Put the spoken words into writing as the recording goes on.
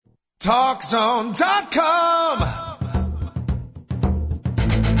TalkZone.com.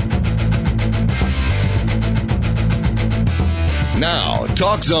 Now,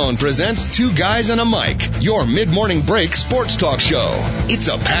 TalkZone presents Two Guys and a Mic, your mid-morning break sports talk show. It's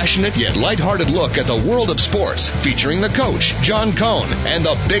a passionate yet lighthearted look at the world of sports, featuring the coach, John Cohn, and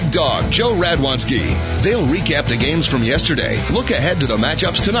the big dog, Joe Radwanski. They'll recap the games from yesterday, look ahead to the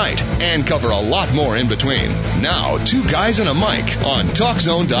matchups tonight, and cover a lot more in between. Now, Two Guys and a Mic on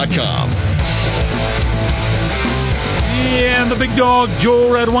TalkZone.com. And the big dog,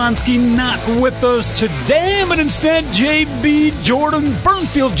 Joe Radwanski, not with us today, but instead JB Jordan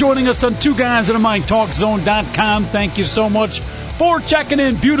Burnfield joining us on Two Guys and a Mic, TalkZone.com. Thank you so much for checking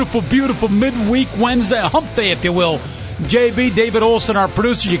in. Beautiful, beautiful midweek Wednesday, a hump day, if you will. JB, David Olson, our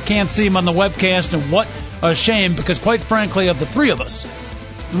producer, you can't see him on the webcast, and what a shame, because quite frankly, of the three of us,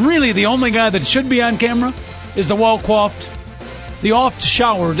 really the only guy that should be on camera is the well-coiffed, the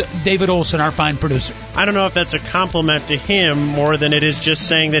oft-showered David Olson, our fine producer. I don't know if that's a compliment to him more than it is just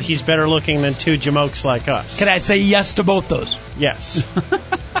saying that he's better looking than two jamokes like us. Can I say yes to both those? Yes.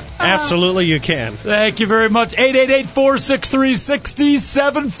 Absolutely you can. Thank you very much.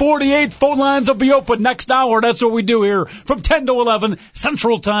 888-463-6748. Phone lines will be open next hour. That's what we do here from 10 to 11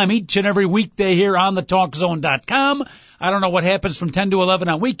 Central Time each and every weekday here on the TalkZone.com. I don't know what happens from 10 to 11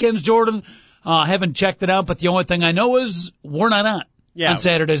 on weekends, Jordan. Haven't checked it out, but the only thing I know is we're not on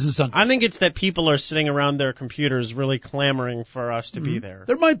Saturdays and Sundays. I think it's that people are sitting around their computers really clamoring for us to be there.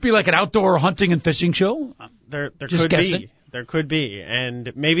 There might be like an outdoor hunting and fishing show. There Just could guessing. be. There could be.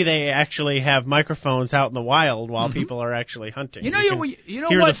 And maybe they actually have microphones out in the wild while people are actually hunting. You know hear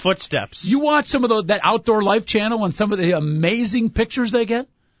what? the footsteps. You watch some of that Outdoor Life channel and some of the amazing pictures they get.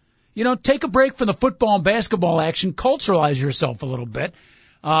 You know, take a break from the football and basketball action. Culturalize yourself a little bit.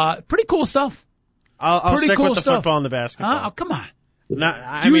 Pretty cool stuff. I'll stick cool with the stuff. football and the basketball. Oh, come on. Do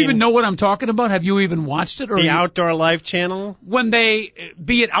you even know what I'm talking about? Have you even watched it? Or the Outdoor Life channel? When they,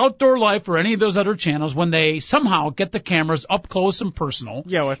 be it Outdoor Life or any of those other channels, when they somehow get the cameras up close and personal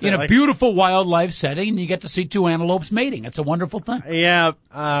in a beautiful wildlife setting, and you get to see two antelopes mating. It's a wonderful thing. Yeah,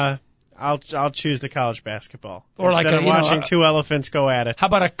 I'll choose the college basketball. Or instead of watching two elephants go at it. How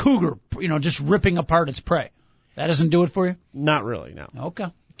about a cougar, just ripping apart its prey? That doesn't do it for you? Not really, no. Okay.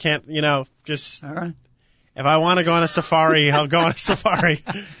 Can't, just... All right. If I want to go on a safari, I'll go on a safari.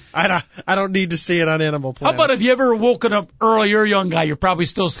 I don't need to see it on Animal Planet. How about if you ever woken up early, you're a young guy, you're probably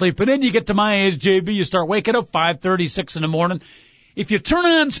still sleeping in, you get to my age, JB, you start waking up 5:30, 6 in the morning. If you turn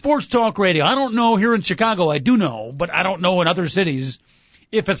on sports talk radio, I don't know here in Chicago, I do know, but I don't know in other cities.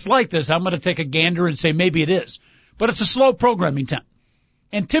 If it's like this, I'm going to take a gander and say maybe it is. But it's a slow programming time.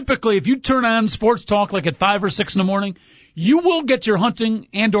 And typically, if you turn on sports talk like at 5 or 6 in the morning, you will get your hunting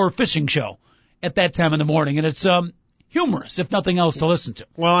and or fishing show at that time in the morning. And it's humorous, if nothing else, to listen to.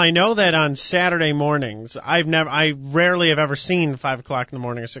 Well, I know that on Saturday mornings, I rarely have ever seen 5 o'clock in the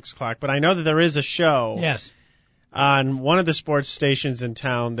morning or 6 o'clock, but I know that there is a show. Yes. On one of the sports stations in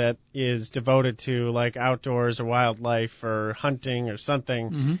town that is devoted to like outdoors or wildlife or hunting or something.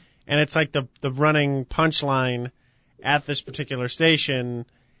 Mm-hmm. And it's like the running punchline at this particular station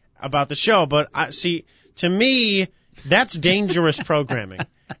about the show. But see, to me, that's dangerous programming.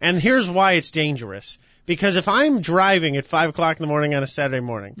 And here's why it's dangerous. Because if I'm driving at 5 o'clock in the morning on a Saturday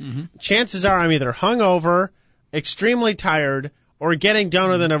morning, chances are I'm either hungover, extremely tired, or getting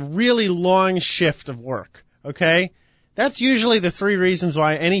done within a really long shift of work. Okay? That's usually the three reasons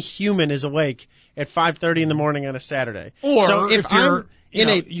why any human is awake at 5:30 in the morning on a Saturday. Or so if you're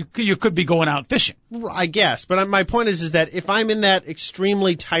you could be going out fishing. I guess. But my point is that if I'm in that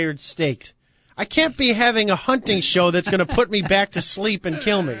extremely tired state, I can't be having a hunting show that's going to put me back to sleep and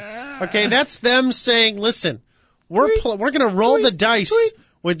kill me. Okay, that's them saying, listen, we're going to roll the dice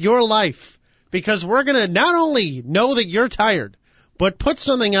with your life because we're going to not only know that you're tired, but put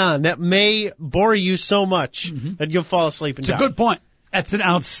something on that may bore you so much that you'll fall asleep and die. It's a good point. That's an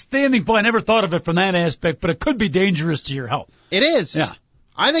outstanding point. I never thought of it from that aspect, but it could be dangerous to your health. It is. Yeah.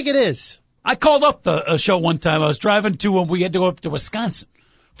 I think it is. I called up a show one time. I was driving we had to go up to Wisconsin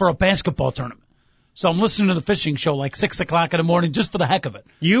for a basketball tournament. So I'm listening to the fishing show like 6 o'clock in the morning just for the heck of it.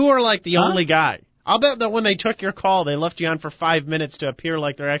 You are like the only guy. I'll bet that when they took your call, they left you on for 5 minutes to appear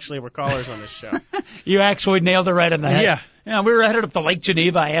like there actually were callers on this show. You actually nailed it right in the head. Yeah. Yeah, we were headed up to Lake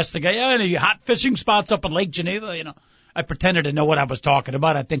Geneva. I asked the guy, any hot fishing spots up in Lake Geneva? I pretended to know what I was talking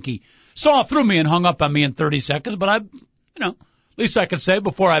about. I think he saw through me and hung up on me in 30 seconds. But at least I could say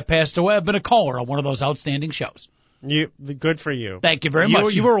before I passed away, I've been a caller on one of those outstanding shows. Good for you. Thank you very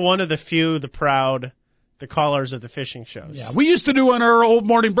much. You were one of the few, the proud, the callers of the fishing shows. Yeah, we used to do on our old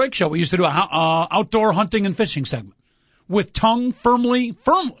morning break show, we used to do an outdoor hunting and fishing segment with tongue firmly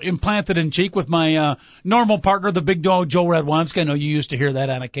implanted in cheek with my normal partner, the big dog, Joe Radwanski. I know you used to hear that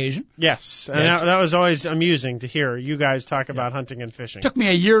on occasion. Yes, and that was always amusing to hear you guys talk about hunting and fishing. It took me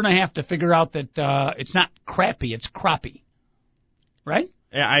a year and a half to figure out that it's not crappie, it's crappie. Right?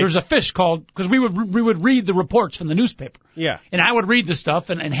 Yeah, There's a fish called, because we would read the reports from the newspaper. Yeah. And I would read the stuff,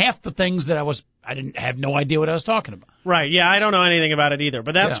 and half the things that I didn't have no idea what I was talking about. Right, yeah, I don't know anything about it either.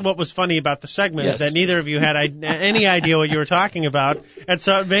 But that's what was funny about the segment, is that neither of you had any idea what you were talking about, and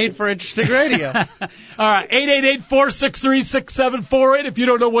so it made for interesting radio. All right, 888-463-6748 if you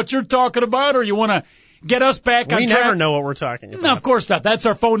don't know what you're talking about or you want to get us back on track. We never know what we're talking about. No, of course not. That's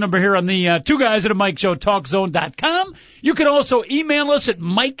our phone number here on the Two Guys at a Mic Show, TalkZone.com. You can also email us at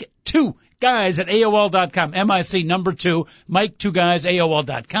Mike2Guys@AOL.com. MIC number 2,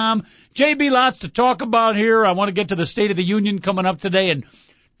 Mike2Guys@AOL.com. JB, lots to talk about here. I want to get to the State of the Union coming up today and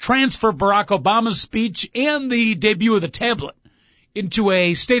transfer Barack Obama's speech and the debut of the tablet into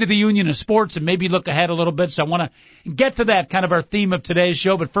a State of the Union of sports and maybe look ahead a little bit. So I want to get to that, kind of our theme of today's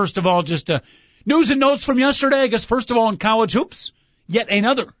show. But first of all, just news and notes from yesterday. I guess first of all in college hoops, yet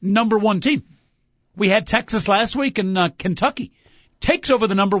another number 1 team. We had Texas last week, and Kentucky takes over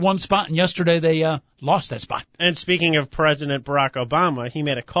the number 1 spot, and yesterday they lost that spot. And speaking of President Barack Obama, he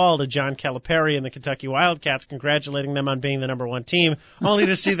made a call to John Calipari and the Kentucky Wildcats, congratulating them on being the number 1 team, only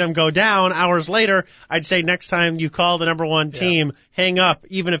to see them go down hours later. I'd say next time you call the number 1 team, hang up,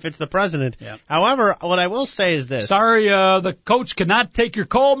 even if it's the president. Yeah. However, what I will say is this. Sorry, the coach cannot take your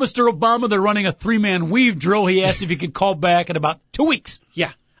call, Mr. Obama. They're running a 3-man weave drill. He asked if he could call back in about 2 weeks.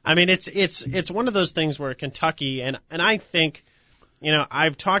 Yeah. I mean, it's one of those things where Kentucky, and I think, you know,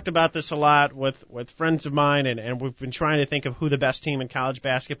 I've talked about this a lot with friends of mine, and we've been trying to think of who the best team in college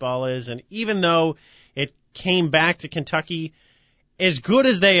basketball is. And even though it came back to Kentucky, as good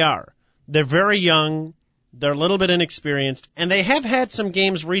as they are, they're very young, they're a little bit inexperienced, and they have had some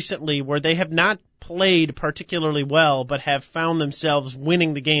games recently where they have not played particularly well, but have found themselves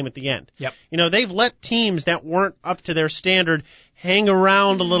winning the game at the end. Yep. You know, they've let teams that weren't up to their standard hang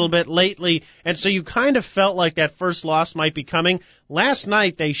around a little bit lately, and so you kind of felt like that first loss might be coming. Last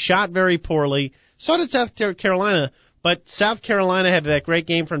night, they shot very poorly. So did South Carolina, but South Carolina had that great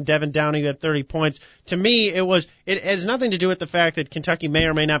game from Devin Downey who had 30 points. To me, it has nothing to do with the fact that Kentucky may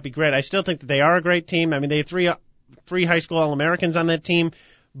or may not be great. I still think that they are a great team. I mean, they have three high school All-Americans on that team,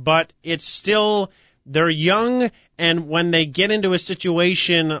 but it's still, they're young, and when they get into a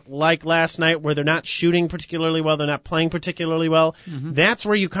situation like last night where they're not shooting particularly well, they're not playing particularly well, that's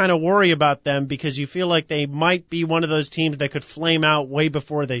where you kind of worry about them, because you feel like they might be one of those teams that could flame out way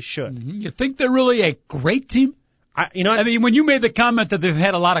before they should. You think they're really a great team? I mean, when you made the comment that they've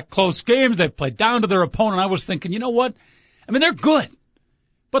had a lot of close games, they've played down to their opponent, I was thinking, you know what? I mean, they're good,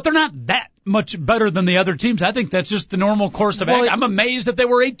 but they're not that much better than the other teams. I think that's just the normal course of action. I'm amazed that they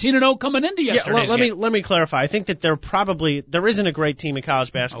were 18-0 coming into yesterday's game. Let me clarify. I think that there isn't a great team in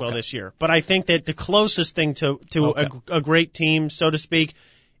college basketball this year, but I think that the closest thing to a great team, so to speak,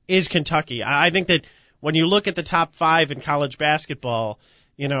 is Kentucky. I think that when you look at the top 5 in college basketball,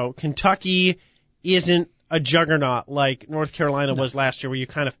 you know, Kentucky isn't a juggernaut like North Carolina was last year, where you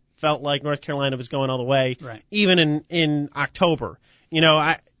kind of felt like North Carolina was going all the way, even in October. You know,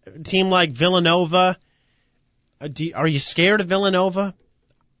 a team like Villanova, are you scared of Villanova?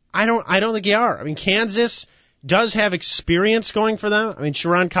 I don't think you are. I mean, Kansas does have experience going for them. I mean,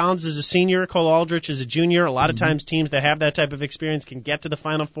 Sharon Collins is a senior, Cole Aldrich is a junior. A lot of times teams that have that type of experience can get to the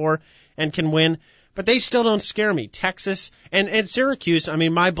Final Four and can win, but they still don't scare me. Texas and Syracuse, I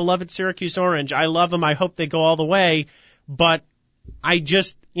mean, my beloved Syracuse Orange, I love them. I hope they go all the way, but I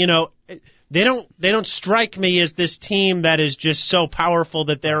just, you know, they don't strike me as this team that is just so powerful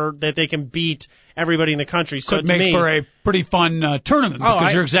that they can beat everybody in the country. So could make for a pretty fun tournament,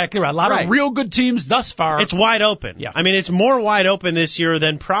 because you're exactly right. A lot of real good teams thus far. It's wide open. Yeah. I mean, it's more wide open this year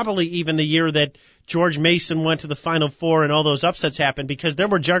than probably even the year that George Mason went to the Final Four and all those upsets happened, because there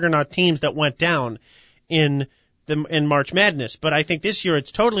were juggernaut teams that went down in March Madness. But I think this year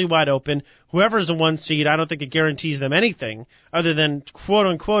it's totally wide open. Whoever's a 1 seed, I don't think it guarantees them anything other than, quote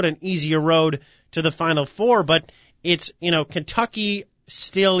unquote, an easier road to the Final Four. But it's, you know, Kentucky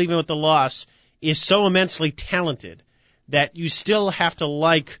still, even with the loss, is so immensely talented that you still have to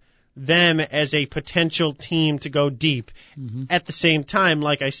like them as a potential team to go deep. At the same time,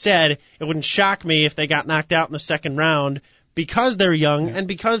 like I said, it wouldn't shock me if they got knocked out in the second round, because they're young and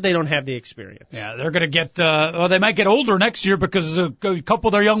because they don't have the experience. Yeah, they're going to get, they might get older next year, because a couple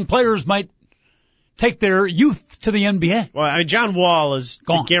of their young players might take their youth to the NBA. Well, I mean, John Wall is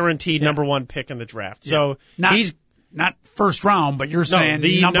the guaranteed number 1 pick in the draft. So he's not first round, but you're saying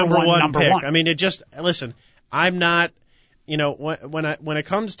the number one pick. One. I mean, listen, I'm not when it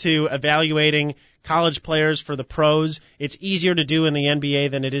comes to evaluating college players for the pros, it's easier to do in the NBA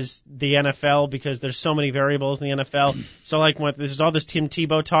than it is the NFL because there's so many variables in the NFL. So like when there's all this Tim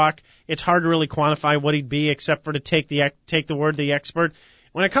Tebow talk, it's hard to really quantify what he'd be except for to take the word of the expert.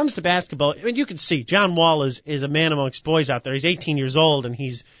 When it comes to basketball, I mean, you can see John Wall is a man amongst boys out there. He's 18 years old and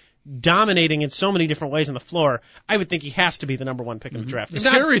he's dominating in so many different ways on the floor. I would think he has to be the number one pick in the draft. The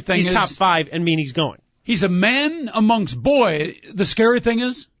scary thing is he's top 5 and he's going. He's a man amongst boys. The scary thing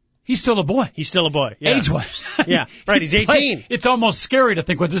is he's still a boy. He's still a boy. Yeah. Age-wise. Yeah, right. He's 18. It's almost scary to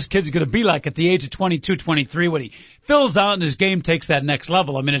think what this kid's going to be like at the age of 22, 23 when he fills out and his game takes that next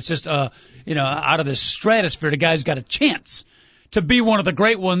level. I mean, it's just, out of this stratosphere, the guy's got a chance to be one of the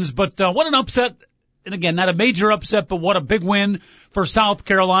great ones. But what an upset. And again, not a major upset, but what a big win for South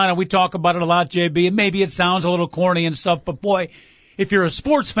Carolina. We talk about it a lot, JB, and maybe it sounds a little corny and stuff, but boy, if you're a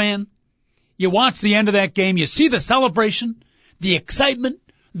sports fan, you watch the end of that game, you see the celebration, the excitement,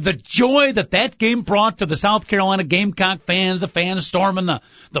 the joy that game brought to the South Carolina Gamecock fans, the fans storming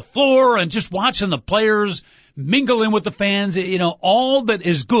the floor and just watching the players mingle in with the fans, all that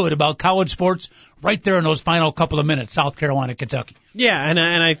is good about college sports right there in those final couple of minutes, South Carolina, Kentucky. Yeah, and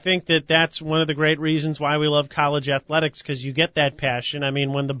I think that's one of the great reasons why we love college athletics, because you get that passion. I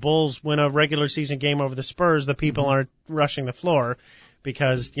mean, when the Bulls win a regular season game over the Spurs, the people aren't rushing the floor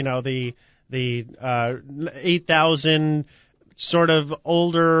because, the 8,000 sort of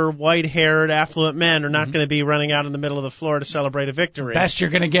older, white-haired, affluent men are not going to be running out in the middle of the floor to celebrate a victory. Best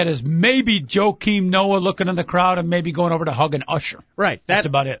you're going to get is maybe Joakim Noah looking in the crowd and maybe going over to hug an usher. Right. That's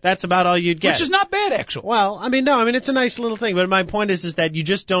about it. That's about all you'd get. Which is not bad, actually. Well, it's a nice little thing. But my point is that you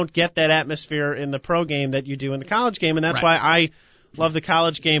just don't get that atmosphere in the pro game that you do in the college game, and that's why I love the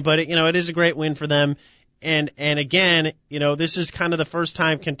college game. But, it is a great win for them. And again, this is kind of the first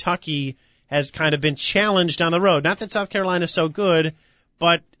time Kentucky has kind of been challenged on the road. Not that South Carolina is so good,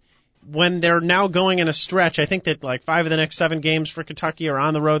 but when they're now going in a stretch, I think that like 5 of the next 7 games for Kentucky are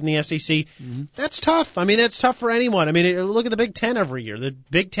on the road in the SEC. That's tough. I mean, that's tough for anyone. I mean, look at the Big Ten every year. The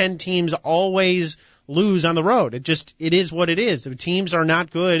Big Ten teams always lose on the road. It is what it is. The teams are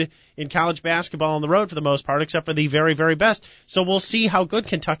not good in college basketball on the road for the most part, except for the very, very best. So we'll see how good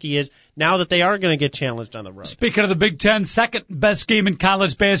Kentucky is now that they are going to get challenged on the road. Speaking of the Big Ten, second best game in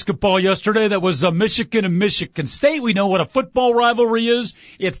college basketball yesterday, that was Michigan and Michigan State. We know what a football rivalry is.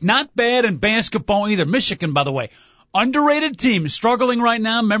 It's not bad in basketball either. Michigan, by the way, underrated team, struggling right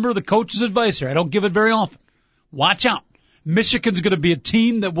now. Remember the coach's advice here. I don't give it very often. Watch out. Michigan's going to be a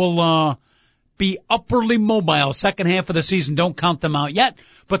team that will be upwardly mobile second half of the season. Don't count them out yet.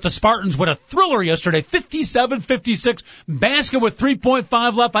 But the Spartans with a thriller yesterday, 57-56, basket with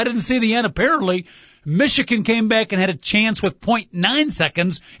 3.5 left. I didn't see the end, apparently. Michigan came back and had a chance with 0.9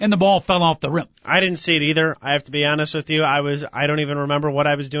 seconds, and the ball fell off the rim. I didn't see it either. I have to be honest with you. I don't even remember what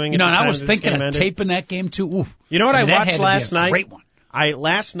I was doing. And I was thinking of taping that game too. Oof. You know what I watched last night? Great one.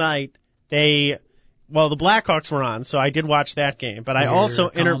 Last night, the Blackhawks were on, so I did watch that game. But I also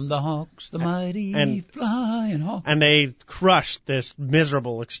come the Hawks, the mighty flying Hawks. And they crushed this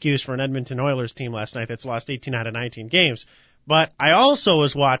miserable excuse for an Edmonton Oilers team last night that's lost 18 out of 19 games. But I also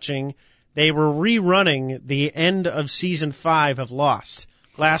was watching. They were rerunning the end of season 5 of Lost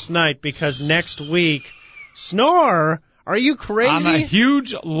last night because next week, Snore, are you crazy? I'm a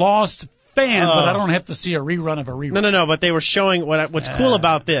huge Lost fan, but I don't have to see a rerun of a rerun. No, but they were showing what's cool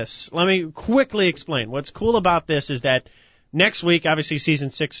about this. Let me quickly explain. What's cool about this is that next week, obviously,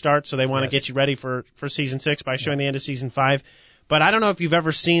 season 6 starts, so they want to get you ready for season 6 by showing the end of season 5. But I don't know if you've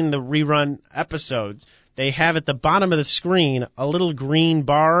ever seen the rerun episodes. They have at the bottom of the screen a little green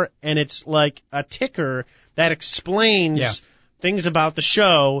bar, and it's like a ticker that explains things about the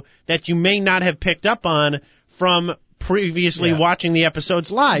show that you may not have picked up on from previously watching the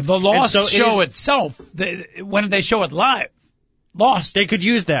episodes live. The Lost show itself, when they show it live, Lost, they could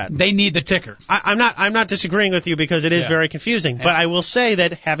use that. They need the ticker. I'm not disagreeing with you because it is very confusing. But I will say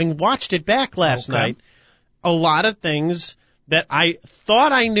that having watched it back last night, a lot of things that I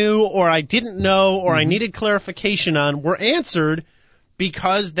thought I knew or I didn't know or I needed clarification on were answered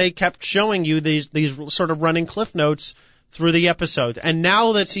because they kept showing you these sort of running cliff notes through the episodes. And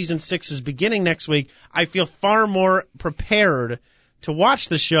now that season 6 is beginning next week, I feel far more prepared to watch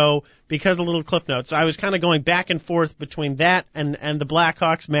the show because of the little clip notes. I was kind of going back and forth between that and the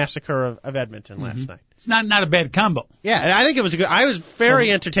Blackhawks massacre of Edmonton last night. It's not a bad combo. Yeah, and I think it was I was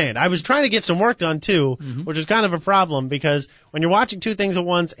very entertained. I was trying to get some work done too, which is kind of a problem because when you're watching two things at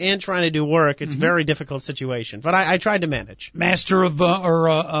once and trying to do work, it's a very difficult situation. But I tried to manage. Master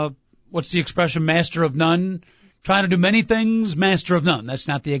of, what's the expression? Master of none Trying to do many things, master of none. That's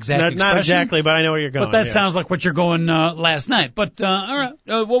not the exact expression. Not exactly, but I know where you're going. But that sounds like what you're going last night. But all right,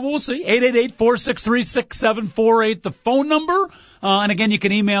 well, we'll see. 888-463-6748, the phone number. And again, you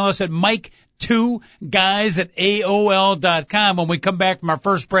can email us at Mike2Guys@AOL.com. When we come back from our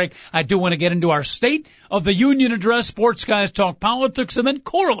first break, I do want to get into our State of the Union address, Sports Guys Talk Politics, and then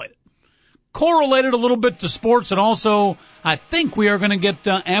correlate it a little bit to sports. And also, I think we are going to get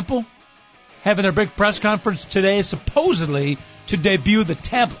Apple having their big press conference today, supposedly to debut the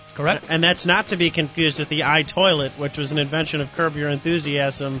tablet, correct? And that's not to be confused with the iToilet, which was an invention of Curb Your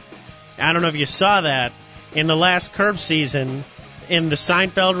Enthusiasm. I don't know if you saw that. In the last Curb season, in the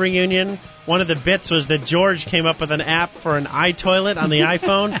Seinfeld reunion, one of the bits was that George came up with an app for an iToilet on the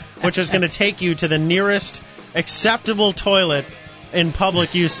iPhone, which was going to take you to the nearest acceptable toilet in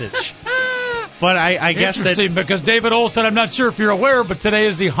public usage. But I guess that... Interesting, because David Olson, I'm not sure if you're aware, but today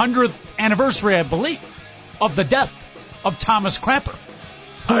is the 100th anniversary, I believe, of the death of Thomas Crapper.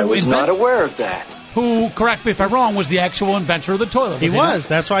 I was not aware of that. Who, correct me if I'm wrong, was the actual inventor of the toilet. He was.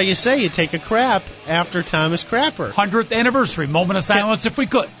 That's why you say you take a crap after Thomas Crapper. 100th anniversary. Moment of silence, if we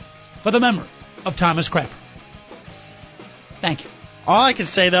could, for the memory of Thomas Crapper. Thank you. All I can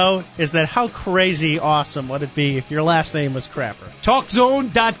say, though, is that how crazy awesome would it be if your last name was Crapper?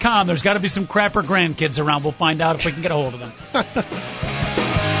 TalkZone.com. There's got to be some Crapper grandkids around. We'll find out if we can get a hold of them.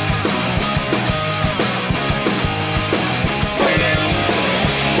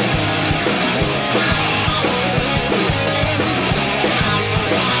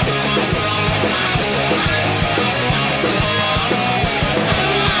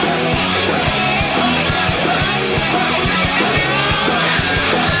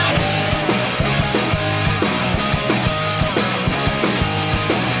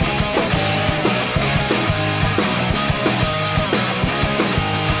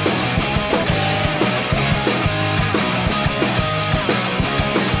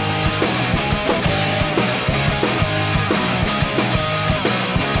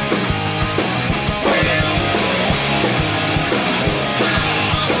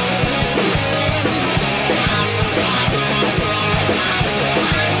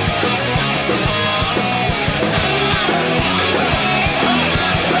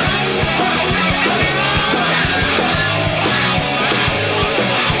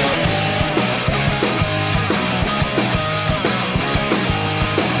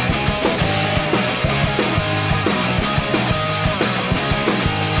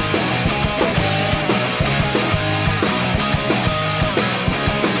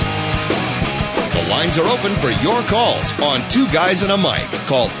 Are open for your calls on Two Guys and a Mic.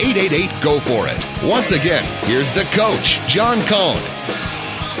 Call 888-GO-FOR-IT. Once again, here's the coach, John Cohn.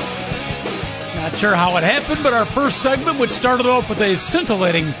 Not sure how it happened, but our first segment, which started off with a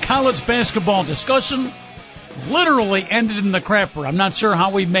scintillating college basketball discussion, literally ended in the crapper. I'm not sure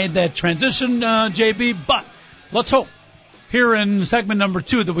how we made that transition, JB, but let's hope here in segment number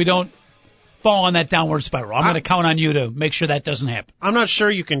 2 that we don't fall on that downward spiral. I'm going to count on you to make sure that doesn't happen. I'm not sure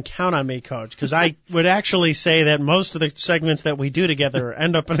you can count on me, Coach, because I would actually say that most of the segments that we do together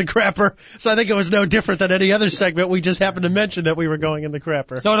end up in the crapper. So I think it was no different than any other segment. We just happened to mention that we were going in the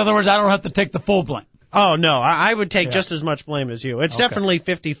crapper. So in other words, I don't have to take the full blame. Oh, no. I would take just as much blame as you. It's definitely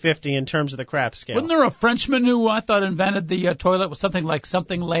 50-50 in terms of the crap scale. Wasn't there a Frenchman who I thought invented the toilet with something like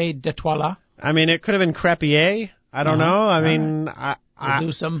something laid de toilette? I mean, it could have been Crepier. I don't know. I mean, We'll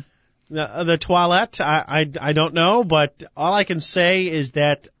do some. The toilette, I don't know, but all I can say is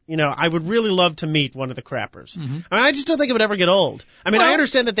that, you know, I would really love to meet one of the crappers. Mm-hmm. I mean, I just don't think it would ever get old. I mean, I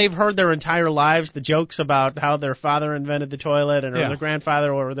understand that they've heard their entire lives the jokes about how their father invented the toilet or their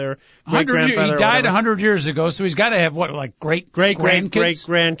grandfather or their great-grandfather. He died 100 years ago, so he's got to have,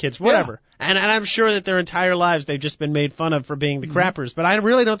 great-grandkids, whatever. Yeah. And I'm sure that their entire lives they've just been made fun of for being the crappers. But I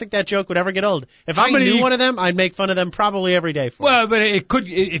really don't think that joke would ever get old. If I knew one of them, I'd make fun of them probably every day for it. But it could,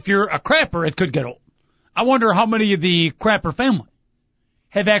 if you're a crapper, it could get old. I wonder how many of the crapper family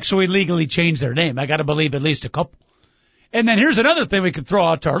have actually legally changed their name. I got to believe at least a couple. And then here's another thing we could throw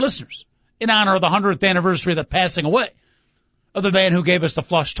out to our listeners. In honor of the 100th anniversary of the passing away of the man who gave us the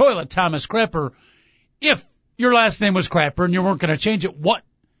flush toilet, Thomas Crapper. If your last name was Crapper and you weren't going to change it, what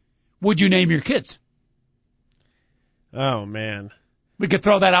would you name your kids? Oh, man. We could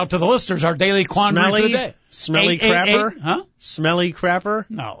throw that out to the listeners, our daily quandary for the day. Smelly Crapper? Huh? Smelly Crapper?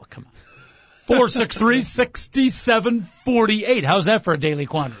 No, come on. 463-6748. How's that for a daily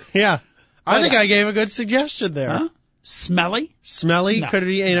quandary? Yeah. I think I gave a good suggestion there. Huh? Smelly? Smelly? No. Could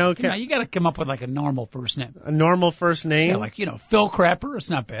it, you know? No, you got to come up with like a normal first name. A normal first name? Yeah, like, Phil Crapper.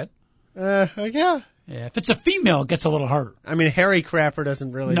 It's not bad. Yeah. Yeah, if it's a female, it gets a little harder. I mean, Harry Crapper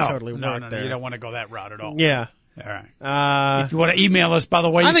doesn't really totally work there. No, you don't want to go that route at all. Yeah. All right. If you want to email us, by the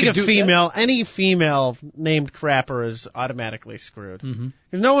way, I think any female named Crapper is automatically screwed.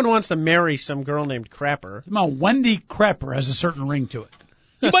 Because no one wants to marry some girl named Crapper. Wendy Crapper has a certain ring to it.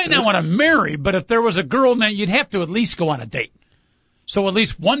 You might not want to marry, but if there was a girl named, you'd have to at least go on a date. So at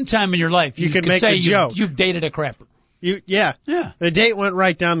least one time in your life, you could make say a joke. You've dated a Crapper. Yeah. The date went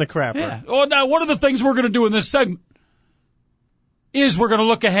right down the Crapper. Yeah. Well, now, one of the things we're going to do in this segment is we're going to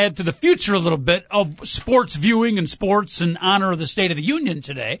look ahead to the future a little bit of sports viewing and sports in honor of the State of the Union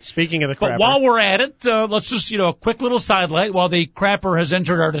today. Speaking of the Crapper. But while we're at it, let's just, a quick little sidelight while the Crapper has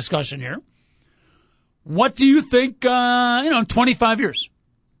entered our discussion here. What do you think, in 25 years,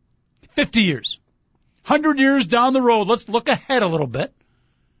 50 years, 100 years down the road, let's look ahead a little bit.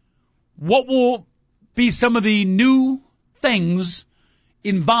 What will be some of the new things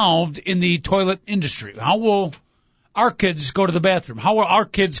involved in the toilet industry? How will our kids go to the bathroom? How will our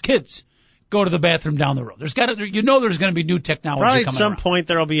kids' go to the bathroom down the road? There's there's going to be new technology Probably coming at some around. point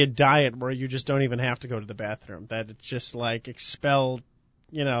there will be a diet where you just don't even have to go to the bathroom. That it's just like expelled,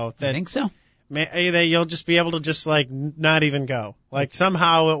 I think so. You'll just be able to just like not even go. Like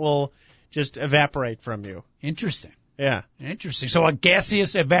somehow it will just evaporate from you. Interesting. Yeah. Interesting. So a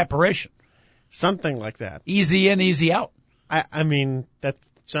gaseous evaporation. Something like that. Easy in, easy out. I mean, that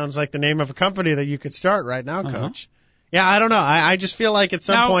sounds like the name of a company that you could start right now, Coach. Yeah, I don't know. I just feel like at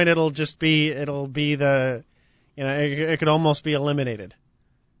some point it'll be the, it could almost be eliminated.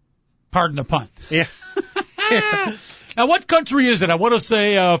 Pardon the pun. Yeah. Now, what country is it? I want to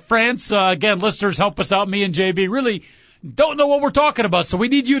say France. Again, listeners, help us out. Me and JB really don't know what we're talking about, so we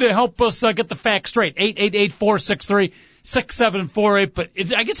need you to help us get the facts straight. 888-463-6748. But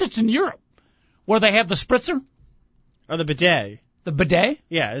I guess it's in Europe where they have the spritzer. Or the bidet. The bidet?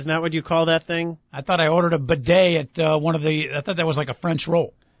 Yeah, isn't that what you call that thing? I thought I ordered a bidet at I thought that was like a French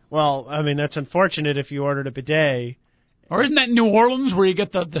roll. Well, I mean, that's unfortunate if you ordered a bidet. Or isn't that New Orleans where you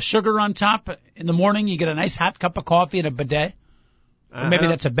get the sugar on top in the morning, you get a nice hot cup of coffee and a bidet? Or maybe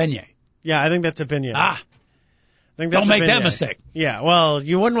that's a beignet. Yeah, I think that's a beignet. Don't make that mistake. Yeah, well,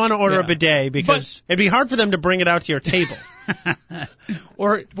 you wouldn't want to order a bidet because it'd be hard for them to bring it out to your table.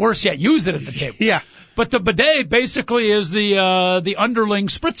 Or worse yet, use it at the table. Yeah. But the bidet basically is the underling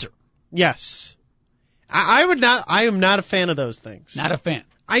spritzer. Yes. I am not a fan of those things. Not a fan.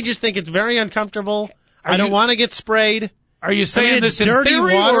 I just think it's very uncomfortable. I don't want to get sprayed. Are you saying this in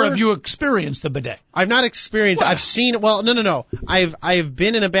theory, or have you experienced the bidet? I've not experienced. I've seen. Well, no. I've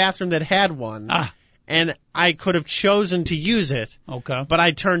been in a bathroom that had one, and I could have chosen to use it. Okay. But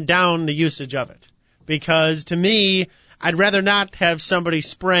I turned down the usage of it because, to me, I'd rather not have somebody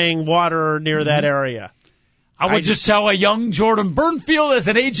spraying water near that area. I would just tell a young Jordan Burnfield as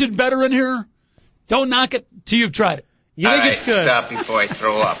an aged veteran here, don't knock it till you've tried it. You think it's good? Stop before I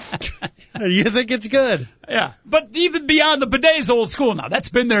throw up. You think it's good? Yeah, but even beyond the bidet's old school now. That's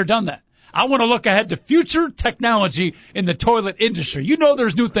been there, done that. I want to look ahead to future technology in the toilet industry.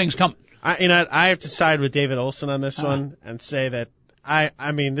 There's new things coming. I have to side with David Olson on this one and say that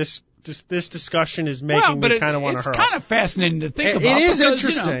I mean this discussion is making me kind of want to hurl. It's kind of fascinating to think about. It is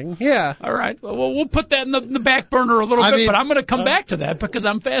interesting. Yeah. All right. Well, we'll put that in the back burner a little bit, but I'm going to come back to that because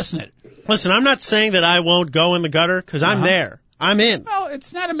I'm fascinated. Listen, I'm not saying that I won't go in the gutter because I'm there. I'm in. Well,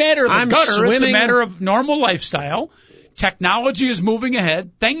 it's not a matter of the gutter. Swimming. It's a matter of normal lifestyle. Technology is moving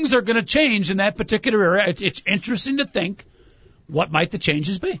ahead. Things are going to change in that particular area. It's interesting to think what might the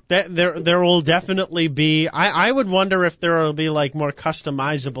changes be. There will definitely be. I would wonder if there will be like more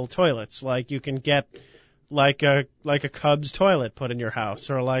customizable toilets, like you can get like a Cubs toilet put in your house,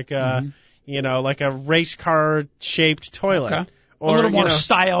 or like a like a race car shaped toilet. Okay. Or a little more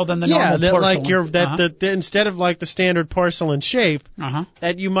style than the normal porcelain. Like instead of like the standard porcelain shape,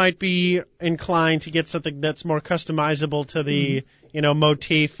 that you might be inclined to get something that's more customizable to the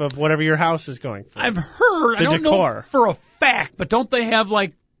motif of whatever your house is going for. I've heard, I don't know for a fact, but don't they have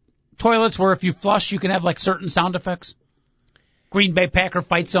like toilets where if you flush you can have like certain sound effects? Green Bay Packer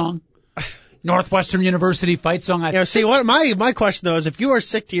fight song. Northwestern University fight song. See, what my question though is, if you are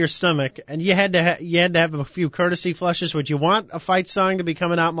sick to your stomach and you had to have a few courtesy flushes, would you want a fight song to be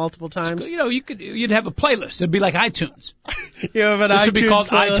coming out multiple times? You'd have a playlist. It'd be like iTunes. You have an this iTunes would be called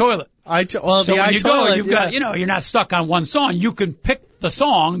playlist? iToilet. So when you go, you've got you're not stuck on one song. You can pick the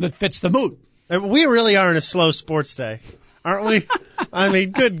song that fits the mood. We really are in a slow sports day, aren't we? I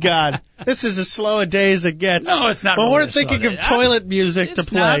mean, good God. This is as slow a day as it gets. No, it's not. But we're thinking of toilet music to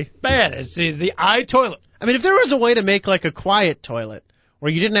play. It's not bad. It's the iToilet. I mean, if there was a way to make like a quiet toilet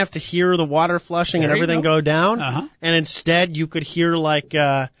where you didn't have to hear the water flushing and everything go down, and instead you could hear like,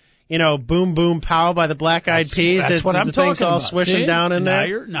 Boom Boom Pow by the Black Eyed Peas. That's what I'm the talking things all about. swishing down in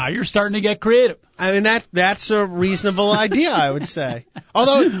there. Now you're starting to get creative. I mean, that's a reasonable idea, I would say.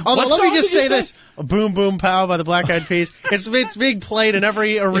 Although let me just say this. Boom Boom Pow by the Black Eyed Peas. It's being played in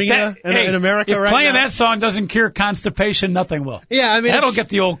every arena in America right now. If playing that song doesn't cure constipation, nothing will. Yeah, I mean, that'll get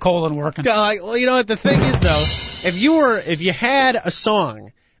the old colon working. Well, you know what the thing is, though? If you had a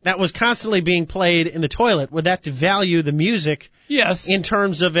song that was constantly being played in the toilet, would that devalue the music? Yes. In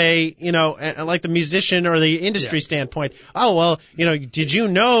terms of like the musician or the industry standpoint. Oh, well, did you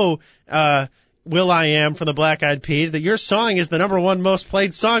know, Will.I.Am from the Black Eyed Peas, that your song is the number one most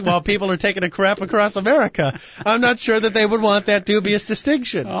played song while people are taking a crap across America? I'm not sure that they would want that dubious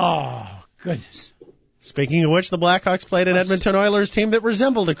distinction. Oh, goodness. Speaking of which, the Blackhawks played an Edmonton Oilers team that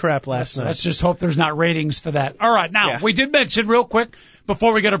resembled a crap last night. Let's just hope there's not ratings for that. All right, now, we did mention real quick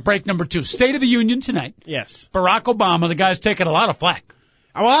before we go to break number 2, State of the Union tonight. Yes. Barack Obama, the guy's taking a lot of flack.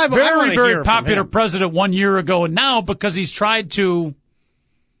 Well, very popular president 1 year ago, and now because he's tried to,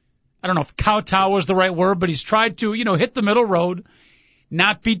 I don't know if kowtow is the right word, but he's tried to, hit the middle road,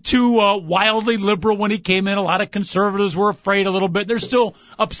 not be too wildly liberal when he came in. A lot of conservatives were afraid a little bit. They're still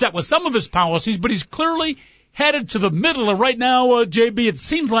upset with some of his policies, but he's clearly headed to the middle. And right now, JB, it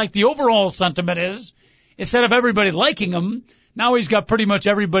seems like the overall sentiment is, instead of everybody liking him, now he's got pretty much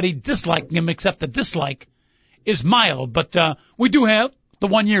everybody disliking him, except the dislike is mild. But we do have the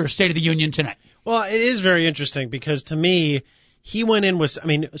 1 year State of the Union tonight. Well, it is very interesting because to me, he went in with,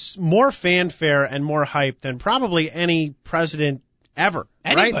 more fanfare and more hype than probably any president ever.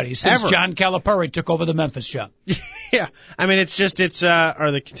 Anybody right? since ever. John Calipari took over the Memphis job. Yeah. or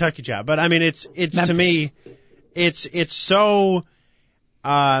the Kentucky job. But it's Memphis. To me, it's so,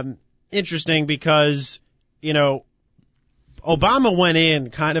 interesting because, Obama went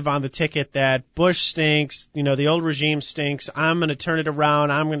in kind of on the ticket that Bush stinks, the old regime stinks, I'm going to turn it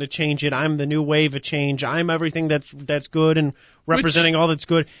around, I'm going to change it, I'm the new wave of change, I'm everything that's good and representing all that's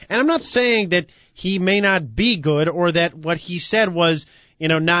good. And I'm not saying that he may not be good or that what he said was,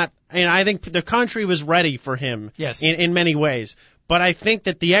 not, and I think the country was ready for him in many ways. But I think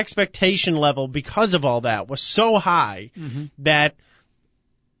that the expectation level because of all that was so high that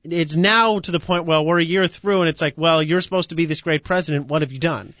it's now to the point, well, we're a year through and it's like, well, you're supposed to be this great president. What have you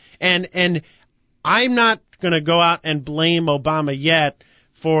done? And I'm not going to go out and blame Obama yet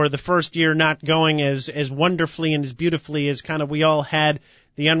for the first year not going as wonderfully and as beautifully as kind of we all had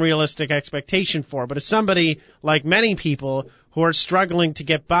the unrealistic expectation for. But as somebody like many people who are struggling to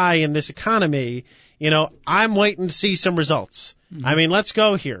get by in this economy, I'm waiting to see some results. Let's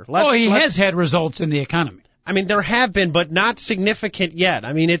go here. He has had results in the economy. There have been, but not significant yet.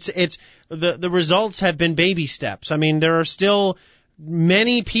 It's the results have been baby steps. There are still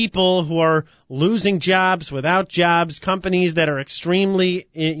many people who are losing jobs, without jobs, companies that are extremely,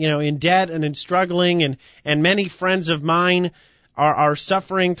 in debt and struggling, and many friends of mine are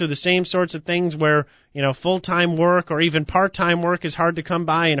suffering through the same sorts of things where, full-time work or even part-time work is hard to come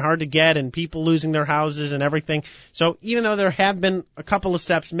by and hard to get, and people losing their houses and everything. So even though there have been a couple of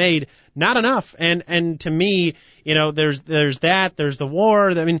steps made, not enough. And to me, there's the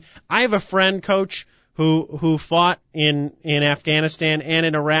war. I have a friend, Coach, who fought in Afghanistan and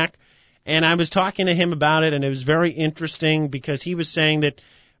in Iraq, and I was talking to him about it, and it was very interesting because he was saying that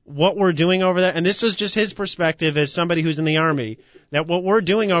what we're doing over there, and this was just his perspective as somebody who's in the Army, that what we're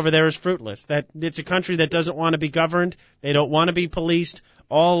doing over there is fruitless, that it's a country that doesn't want to be governed, they don't want to be policed.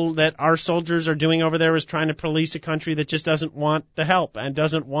 All that our soldiers are doing over there is trying to police a country that just doesn't want the help and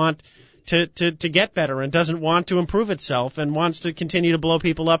doesn't want to get better and doesn't want to improve itself and wants to continue to blow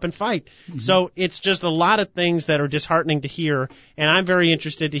people up and fight. So it's just a lot of things that are disheartening to hear, and I'm very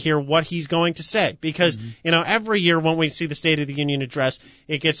interested to hear what he's going to say because every year when we see the State of the Union address,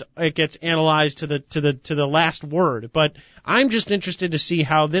 it gets analyzed to the last word. But I'm just interested to see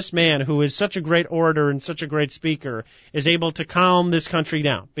how this man, who is such a great orator and such a great speaker, is able to calm this country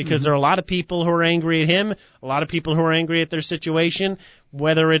down because there are a lot of people who are angry at him, a lot of people who are angry at their situation,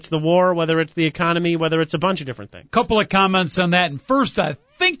 whether it's the war, whether it's the economy, whether it's a bunch of different things. Couple of comments on that. And first, I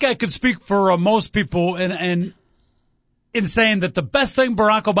think I could speak for most people in saying that the best thing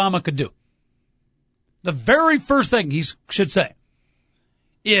Barack Obama could do, the very first thing he should say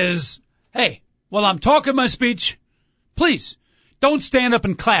is, hey, while I'm talking my speech, please don't stand up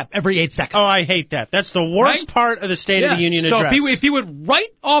and clap every 8 seconds. Oh, I hate that. That's the worst part of the State of the Union address. So if he would right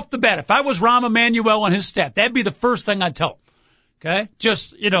off the bat, if I was Rahm Emanuel and his staff, that'd be the first thing I'd tell him. Okay?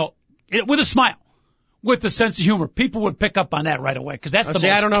 Just, with a smile, with a sense of humor. People would pick up on that right away because that's the most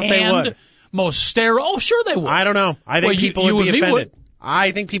I don't know if they would. Most sterile. Oh, sure they would. I don't know. I think people would be offended.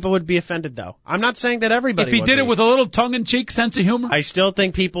 I think people would be offended, though. I'm not saying that everybody If he would did be. it with a little tongue-in-cheek sense of humor? I still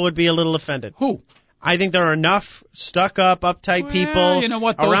think people would be a little offended. Who? I think there are enough stuck-up, uptight people you know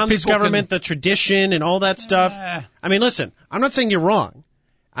what, those around this people government, the tradition and all that stuff. I mean, listen, I'm not saying you're wrong.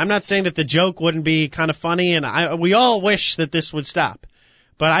 I'm not saying that the joke wouldn't be kind of funny, and we all wish that this would stop.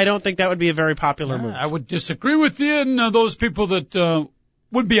 But I don't think that would be a very popular move. I would disagree with you, and those people that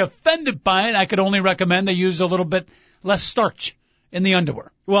would be offended by it, I could only recommend they use a little bit less starch in the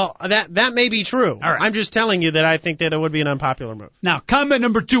underwear. Well, that may be true. All right. I'm just telling you that I think that it would be an unpopular move. Now, comment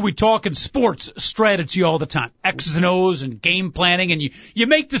number 2, we talk in sports strategy all the time. X's and O's and game planning, and you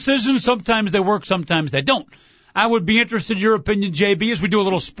make decisions. Sometimes they work, sometimes they don't. I would be interested in your opinion, JB, as we do a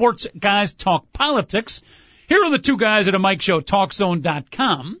little sports guys talk politics. Here are the 2 guys at a Mike Show,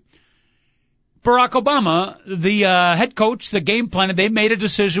 TalkZone.com. Barack Obama, the head coach, the game planner, they made a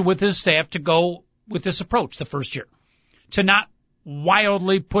decision with his staff to go with this approach the first year, to not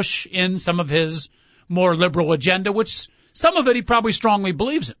wildly push in some of his more liberal agenda, which some of it he probably strongly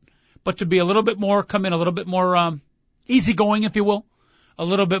believes in, but to be a little bit more, come in a little bit more easygoing, if you will, a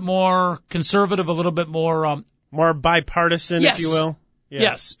little bit more conservative, a little bit more more bipartisan, yes. if you will. Yeah.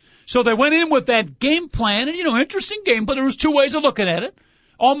 Yes. So they went in with that game plan, and, interesting game, but there was 2 ways of looking at it.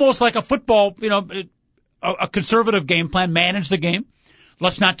 Almost like a football, a conservative game plan, manage the game.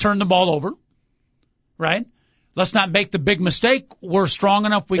 Let's not turn the ball over, right? Let's not make the big mistake. We're strong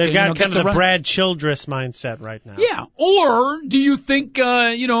enough. They've got kind of the Brad Childress mindset right now. Yeah. Or do you think,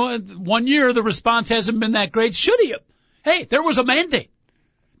 1 year the response hasn't been that great? Should he have? Hey, there was a mandate.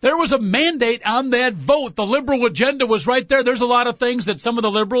 There was a mandate on that vote. The liberal agenda was right there. There's a lot of things that some of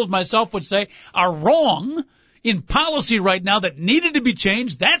the liberals, myself, would say are wrong in policy right now that needed to be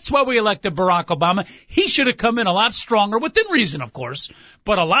changed. That's why we elected Barack Obama. He should have come in a lot stronger, within reason, of course,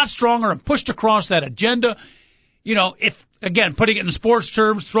 but a lot stronger and pushed across that agenda. If, again, putting it in sports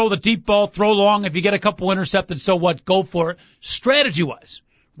terms, throw the deep ball, throw long. If you get a couple intercepted, so what? Go for it. Strategy-wise,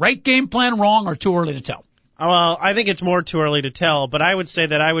 right game plan, wrong, or too early to tell? Well, I think it's more too early to tell, but I would say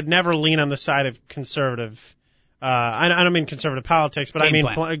that I would never lean on the side of conservative. I don't mean conservative politics, but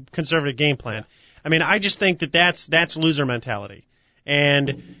conservative game plan. I mean, I just think that that's loser mentality.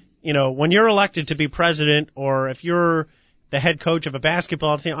 And, when you're elected to be president, or if you're the head coach of a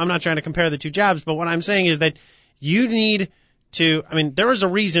basketball team, I'm not trying to compare the 2 jobs, but what I'm saying is that you need to, there is a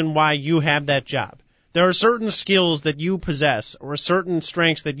reason why you have that job. There are certain skills that you possess or certain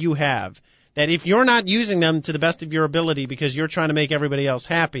strengths that you have that if you're not using them to the best of your ability because you're trying to make everybody else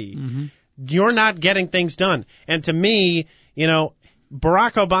happy, you're not getting things done. And to me,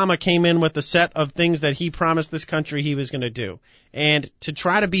 Barack Obama came in with a set of things that he promised this country he was going to do. And to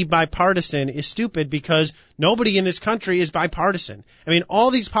try to be bipartisan is stupid because nobody in this country is bipartisan.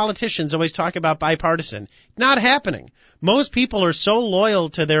 All these politicians always talk about bipartisan. Not happening. Most people are so loyal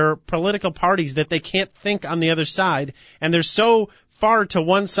to their political parties that they can't think on the other side, and they're so far to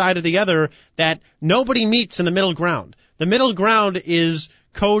one side or the other that nobody meets in the middle ground. The middle ground is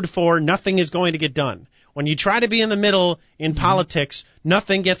code for nothing is going to get done. When you try to be in the middle in politics,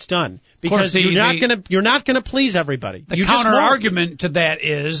 nothing gets done because you're not going to please everybody. The counter argument to that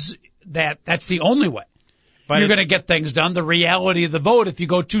is that that's the only way you're going to get things done. The reality of the vote, if you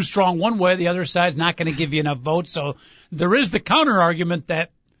go too strong one way, the other side's not going to give you enough votes. So there is the counter argument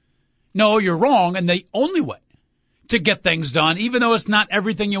that no, you're wrong, and the only way to get things done, even though it's not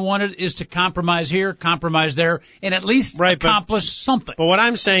everything you wanted, is to compromise here, compromise there, and at least accomplish something. But what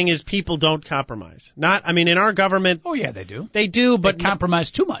I'm saying is people don't compromise. In our government. Oh, yeah, they do. They do, but. They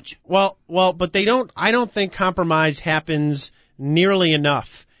compromise too much. Well, but they don't, I don't think compromise happens nearly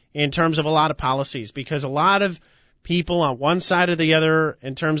enough in terms of a lot of policies because a lot of people on one side or the other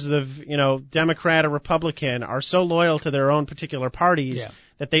in terms of, Democrat or Republican are so loyal to their own particular parties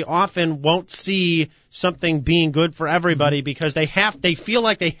that they often won't see something being good for everybody because they feel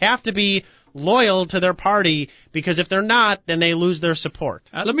like they have to be loyal to their party because if they're not, then they lose their support.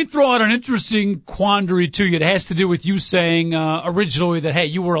 Let me throw out an interesting quandary to you. It has to do with you saying originally that, hey,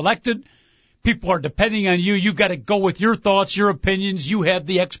 you were elected. People are depending on you. You've got to go with your thoughts, your opinions. You have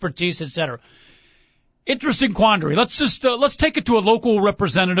the expertise, etc. Interesting quandary. Let's take it to a local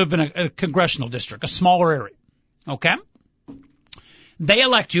representative in a congressional district, a smaller area. Okay? They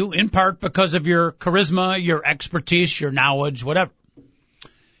elect you in part because of your charisma, your expertise, your knowledge, whatever.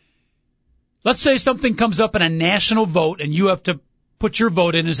 Let's say something comes up in a national vote and you have to put your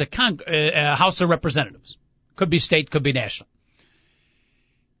vote in as a House of Representatives. Could be state, could be national.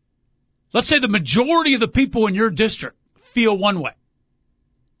 Let's say the majority of the people in your district feel one way.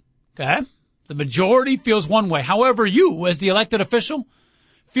 Okay? The majority feels one way. However, you, as the elected official,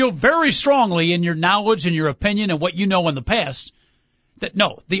 feel very strongly in your knowledge and your opinion and what you know in the past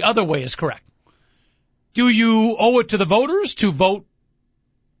No, the other way is correct. Do you owe it to the voters to vote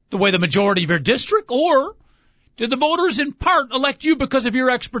the way the majority of your district, or did the voters in part elect you because of your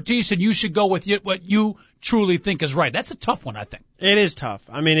expertise and you should go with what you truly think is right? That's a tough one, I think. It is tough.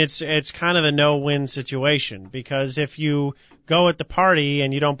 I mean, it's kind of a no-win situation, because if you go with the party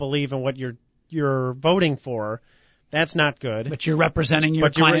and you don't believe in what you're voting for, that's not good. But you're representing your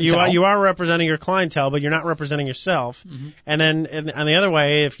clientele. You are representing your clientele, but you're not representing yourself. Mm-hmm. And then on the other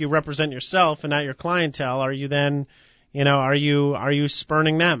way, if you represent yourself and not your clientele, are you then, are you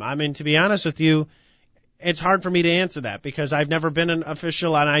spurning them? I mean, to be honest with you, it's hard for me to answer that, because I've never been an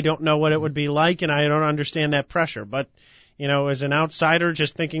official and I don't know what it would be like, and I don't understand that pressure. But, as an outsider,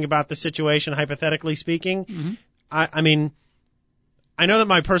 just thinking about the situation, hypothetically speaking, mm-hmm. I mean, I know that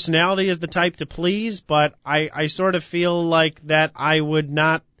my personality is the type to please, but I sort of feel like that I would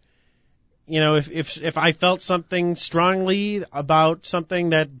not, if I felt something strongly about something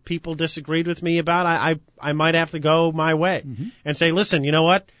that people disagreed with me about, I might have to go my way mm-hmm. and say, listen, you know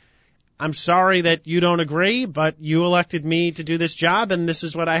what? I'm sorry that you don't agree, but you elected me to do this job, and this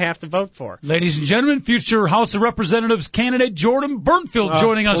is what I have to vote for. Ladies and gentlemen, future House of Representatives candidate Jordan Burnfield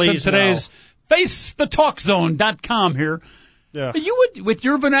joining us in today's FaceTheTalkZone.com here. Yeah. You would, with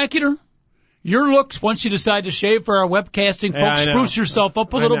your vernacular, your looks, once you decide to shave for our webcasting, folks, spruce yourself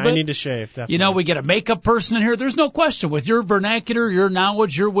up a little bit. I need to shave, definitely. We get a makeup person in here. There's no question. With your vernacular, your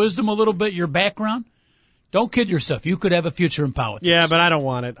knowledge, your wisdom a little bit, your background, don't kid yourself. You could have a future in politics. Yeah, but I don't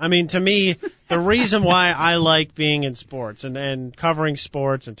want it. I mean, to me, the reason why I like being in sports and covering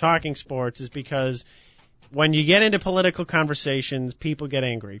sports and talking sports is because when you get into political conversations, people get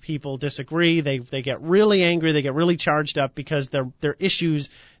angry. People disagree. They get really angry. They get really charged up because they're issues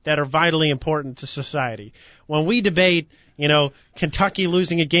that are vitally important to society. When we debate, Kentucky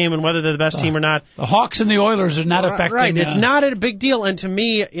losing a game and whether they're the best team or not, the Hawks and the Oilers are not affecting. Right, it's not a big deal. And to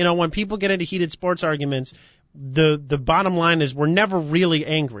me, when people get into heated sports arguments, the bottom line is we're never really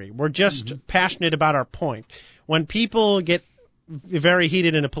angry. We're just mm-hmm. passionate about our point. When people get very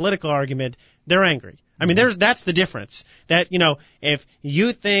heated in a political argument, they're angry. I mean, that's the difference. That, if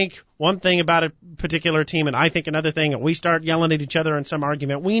you think one thing about a particular team and I think another thing, and we start yelling at each other in some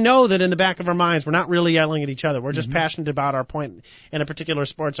argument, we know that in the back of our minds we're not really yelling at each other. We're just mm-hmm. passionate about our point in a particular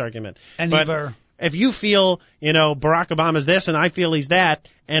sports argument. But if you feel, Barack Obama's this and I feel he's that,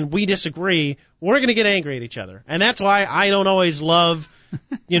 and we disagree, we're going to get angry at each other. And that's why I don't always love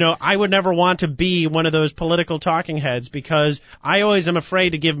I would never want to be one of those political talking heads, because I always am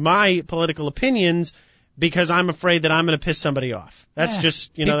afraid to give my political opinions because I'm afraid that I'm going to piss somebody off. That's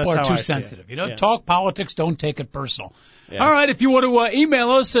just, that's how I see it. People are too sensitive. Talk politics, don't take it personal. Yeah. All right, if you want to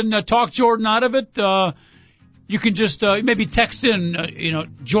email us and talk Jordan out of it, you can just maybe text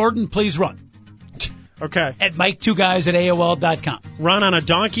in, Jordan, please run. Okay. At Mike2Guys@AOL.com. Run on a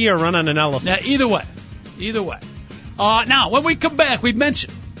donkey or run on an elephant? Now, either way. Now, when we come back, we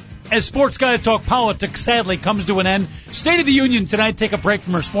mentioned, as Sports Guys Talk Politics sadly comes to an end, State of the Union tonight. Take a break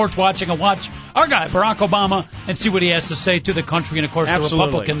from our sports watching and watch our guy, Barack Obama, and see what he has to say to the country. And, of course, Absolutely. The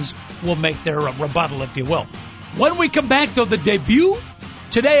Republicans will make their rebuttal, if you will. When we come back, though, the debut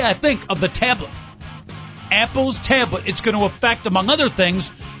today, I think, of the tablet. Apple's tablet. It's going to affect, among other things,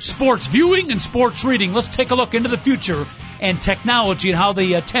 sports viewing and sports reading. Let's take a look into the future and technology and how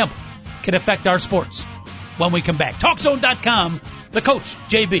the tablet can affect our sports. When we come back, TalkZone.com, the coach,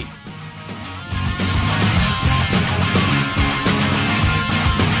 JB.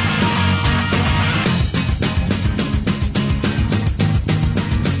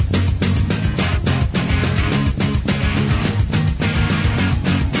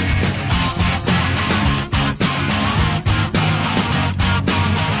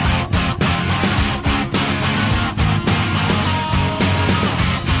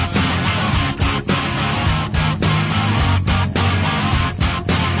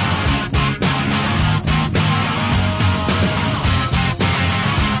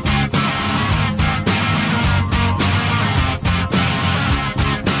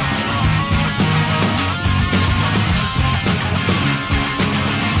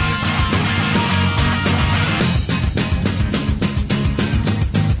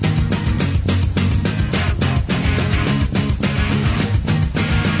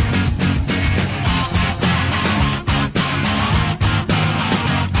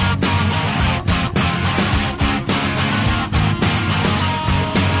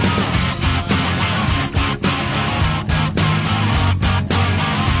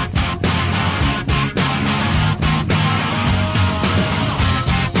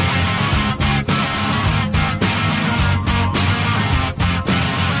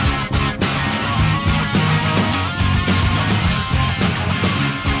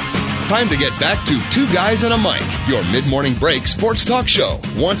 Time to get back to Two Guys and a Mic, your mid-morning break sports talk show.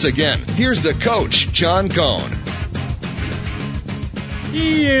 Once again, here's the coach, John Cohn.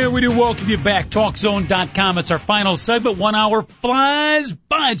 Yeah, we do welcome you back. TalkZone.com. It's our final segment. 1 hour flies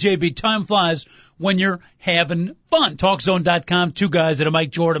by, JB. Time flies when you're having fun. TalkZone.com. Two Guys and a Mic,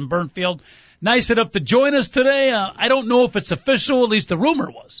 Jordan Burnfield. Nice enough to join us today. I don't know if it's official, at least the rumor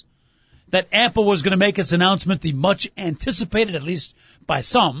was, that Apple was going to make its announcement, the much anticipated, at least by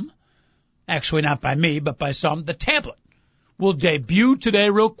some, actually not by me, but by some, the tablet will debut today.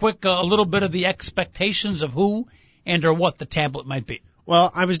 Real quick, a little bit of the expectations of who and or what the tablet might be.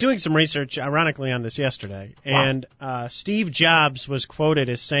 Well, I was doing some research, ironically, on this yesterday, and Steve Jobs was quoted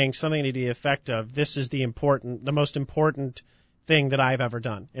as saying something to the effect of, "This is the most important thing that I've ever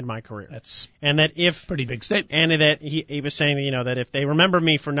done in my career." And that if pretty big statement. And that he was saying, that if they remember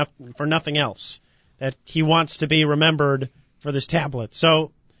me for nothing else, that he wants to be remembered for this tablet.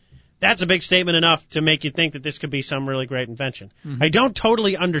 So that's a big statement enough to make you think that this could be some really great invention. Mm-hmm. I don't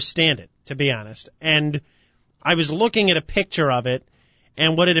totally understand it, to be honest. And I was looking at a picture of it,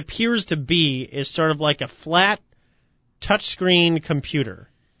 and what it appears to be is sort of like a flat touchscreen computer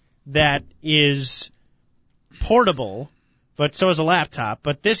that is portable, but so is a laptop.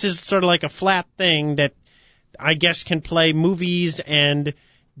 But this is sort of like a flat thing that I guess can play movies and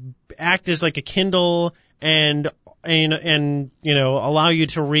act as like a Kindle and allow you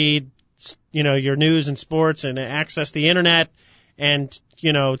to read, your news and sports and access the internet and,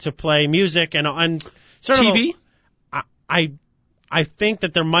 to play music and sort TV? of I think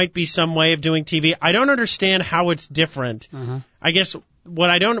that there might be some way of doing TV. I don't understand how it's different. Uh-huh. I guess what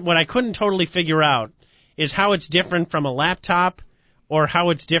I couldn't totally figure out is how it's different from a laptop or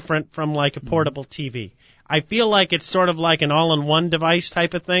how it's different from like a portable TV. I feel like it's sort of like an all-in-one device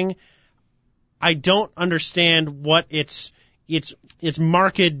type of thing. I don't understand what its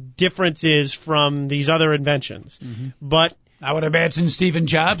marked difference is from these other inventions. Mm-hmm. But I would imagine Stephen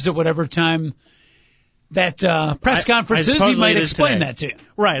Jobs at whatever time that press conference is, he might explain that to you.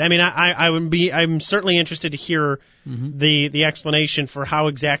 Right. I mean, I'm certainly interested to hear the explanation for how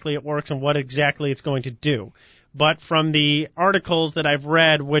exactly it works and what exactly it's going to do. But from the articles that I've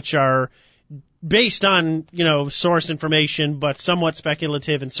read, which are based on, source information, but somewhat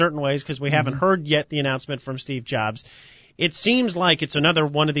speculative in certain ways because we haven't heard yet the announcement from Steve Jobs, it seems like it's another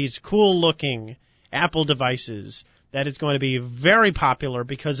one of these cool-looking Apple devices that is going to be very popular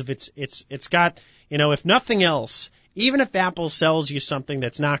because of it's got, if nothing else, even if Apple sells you something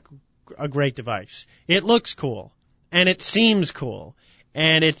that's not a great device, it looks cool and it seems cool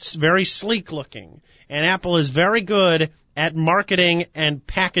and it's very sleek looking, and Apple is very good at marketing and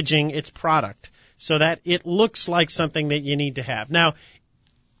packaging its product so that it looks like something that you need to have. Now,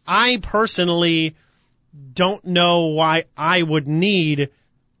 I personally don't know why I would need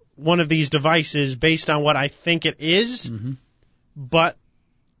one of these devices based on what I think it is, but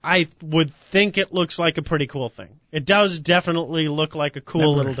I would think it looks like a pretty cool thing. It does definitely look like a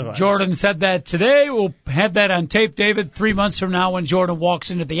cool little device. Jordan said that today. We'll have that on tape, David, 3 months from now when Jordan walks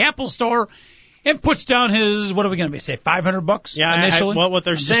into the Apple store and puts down his, what are we going to say, $500 initially? What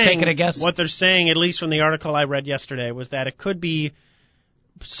they're saying, just taking a guess. What they're saying, at least from the article I read yesterday, was that it could be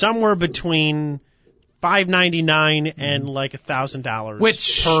somewhere between $599 and like $1,000,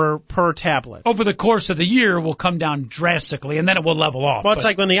 which per tablet. Over the course of the year will come down drastically, and then it will level off. Well, it's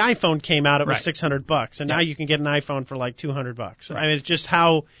like when the iPhone came out, it was $600, and now you can get an iPhone for like $200. Right. I mean, it's just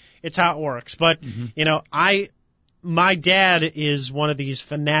how it works. But my dad is one of these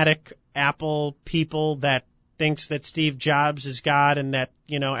fanatic Apple people that thinks that Steve Jobs is God and that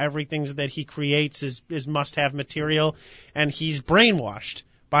everything that he creates is must-have material, and he's brainwashed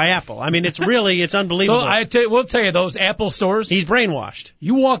by Apple. I mean, it's unbelievable. We'll tell you, those Apple stores. He's brainwashed.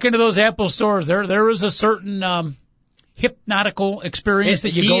 You walk into those Apple stores, there is a certain hypnotical experience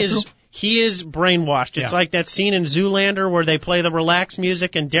that you go through. He is brainwashed. It's like that scene in Zoolander where they play the relaxed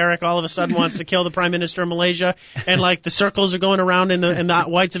music and Derek all of a sudden wants to kill the Prime Minister of Malaysia and like the circles are going around in the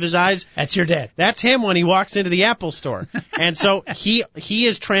whites of his eyes. That's your dad. That's him when he walks into the Apple store. And so he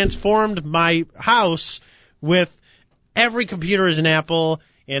has transformed my house with every computer is an Apple.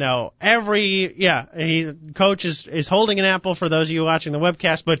 Coach is holding an Apple for those of you watching the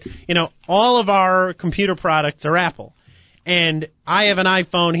webcast, but, all of our computer products are Apple. And I have an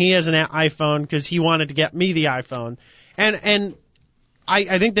iPhone, he has an iPhone because he wanted to get me the iPhone. And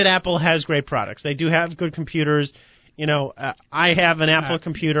I think that Apple has great products. They do have good computers. I have an Apple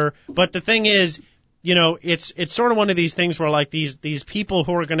computer, but the thing is, it's sort of one of these things where like these people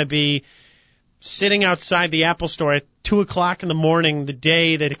who are going to be sitting outside the Apple store at 2:00 in the morning the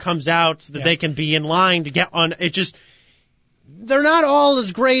day that it comes out so that they can be in line to get on. they're not all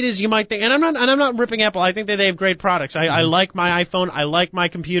as great as you might think. And I'm not ripping Apple. I think that they have great products. I like my iPhone. I like my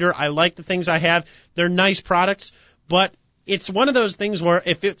computer. I like the things I have. They're nice products. But it's one of those things where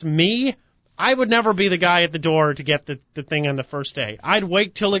if it's me, I would never be the guy at the door to get the thing on the first day. I'd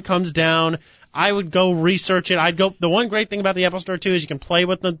wait till it comes down. I would go research it. The one great thing about the Apple Store, too, is you can play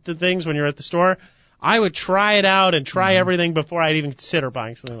with the things when you're at the store. I would try it out and try everything before I'd even consider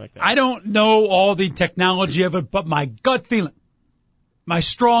buying something like that. I don't know all the technology of it, but my gut feeling, my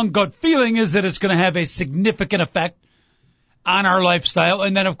strong gut feeling is that it's going to have a significant effect on our lifestyle.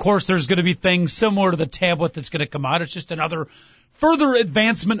 And then, of course, there's going to be things similar to the tablet that's going to come out. It's just another further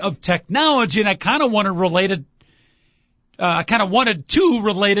advancement of technology, and I kind of want to relate it. I kind of wanted to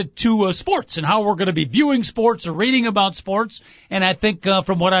relate it to sports and how we're going to be viewing sports or reading about sports. And I think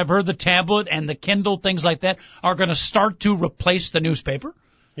from what I've heard, the tablet and the Kindle, things like that, are going to start to replace the newspaper.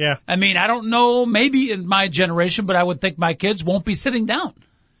 Yeah. I mean, I don't know, maybe in my generation, but I would think my kids won't be sitting down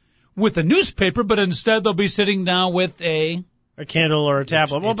with a newspaper, but instead they'll be sitting down with a Kindle or a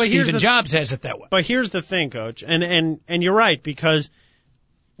tablet. Well, but Stephen Jobs has it that way. But here's the thing, Coach, and you're right, because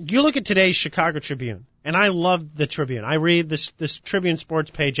you look at today's Chicago Tribune, and I love the Tribune. I read this Tribune sports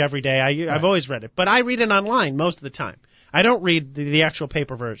page every day. I've always read it, but I read it online most of the time. I don't read the actual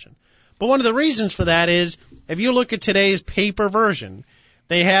paper version. But one of the reasons for that is, if you look at today's paper version,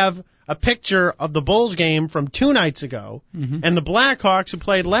 they have a picture of the Bulls game from 2 nights ago, and the Blackhawks who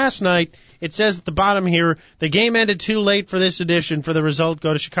played last night. It says at the bottom here, the game ended too late for this edition. For the result,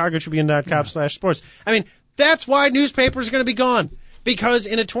 go to chicagotribune.com/sports. I mean, that's why newspapers are going to be gone. Because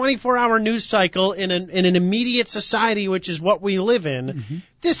in a 24-hour news cycle, in an immediate society, which is what we live in,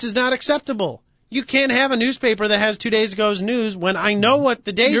 this is not acceptable. You can't have a newspaper that has 2 days ago's news when I know what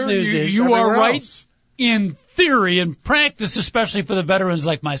the day's news is. You are right. Else. In theory, in practice, especially for the veterans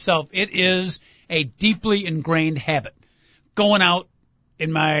like myself, it is a deeply ingrained habit. Going out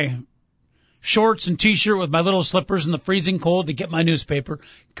in my shorts and T-shirt with my little slippers in the freezing cold to get my newspaper,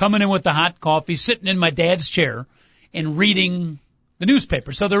 coming in with the hot coffee, sitting in my dad's chair, and reading the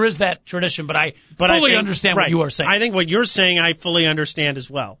newspaper. So there is that tradition, but I fully understand what you are saying. I think what you're saying I fully understand as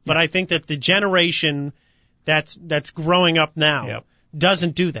well. But I think that the generation that's growing up now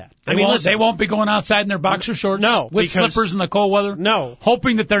doesn't do that. They won't be going outside in their boxer shorts with slippers in the cold weather? No.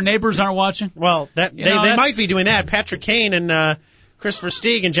 Hoping that their neighbors aren't watching? Well, they might be doing that. Patrick Kane and Christopher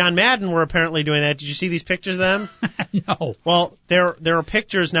Stieg and John Madden were apparently doing that. Did you see these pictures of them? No. Well, there are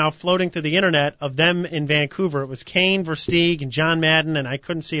pictures now floating through the internet of them in Vancouver. It was Kane, Versteeg, and John Madden, and I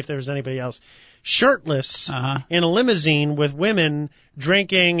couldn't see if there was anybody else. Shirtless in a limousine with women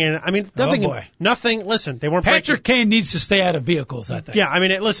drinking, and I mean nothing. Listen, they weren't. Patrick Kane needs to stay out of vehicles, I think. Yeah, I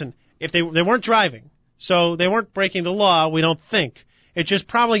mean, listen, if they weren't driving, so they weren't breaking the law. We don't think. It's just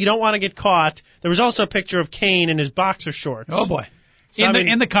probably you don't want to get caught. There was also a picture of Kane in his boxer shorts. Oh boy. So,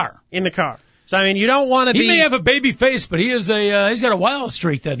 in the car. In the car. So, I mean, you don't want to be... He may have a baby face, but he's got a wild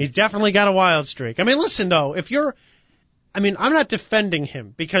streak. He's definitely got a wild streak. I mean, listen, though, I'm not defending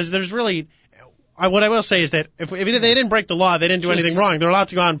him, because there's really... What I will say is that if they didn't break the law, they didn't do anything wrong. They're allowed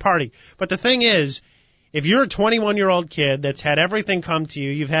to go out and party. But the thing is, if you're a 21-year-old kid that's had everything come to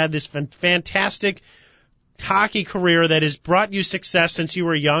you, you've had this fantastic hockey career that has brought you success since you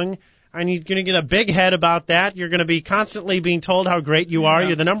were young... And you're going to get a big head about that. You're going to be constantly being told how great you are.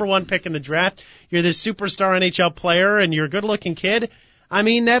 You're the number 1 pick in the draft. You're this superstar NHL player, and you're a good-looking kid. I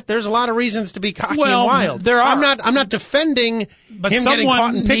mean, there's a lot of reasons to be cocky and wild. There are. I'm not defending him getting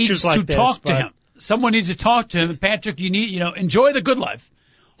caught in pictures like this. Someone needs to talk to him. Someone needs to talk to him. Patrick, you need, enjoy the good life.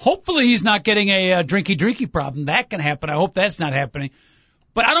 Hopefully he's not getting a drinky problem. That can happen. I hope that's not happening.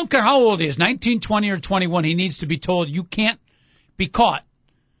 But I don't care how old he is, 19, 20, or 21, he needs to be told you can't be caught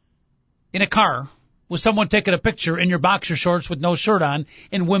in a car with someone taking a picture in your boxer shorts with no shirt on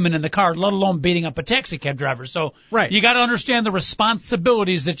and women in the car, let alone beating up a taxi cab driver. So you got to understand the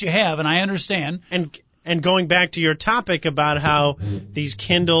responsibilities that you have, and I understand. And going back to your topic about how these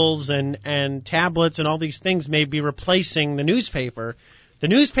Kindles and tablets and all these things may be replacing the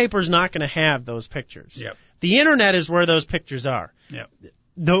newspaper's not going to have those pictures. Yep. The Internet is where those pictures are. Yep.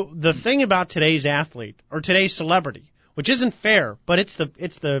 The thing about today's athlete or today's celebrity, which isn't fair, but it's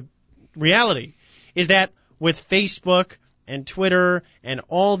the reality, is that with Facebook and Twitter and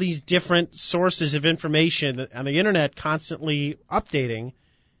all these different sources of information on the Internet constantly updating,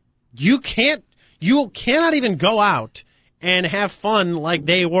 you cannot even go out and have fun like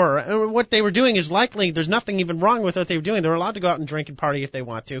they were. And what they were doing is likely, there's nothing even wrong with what they were doing. They're allowed to go out and drink and party if they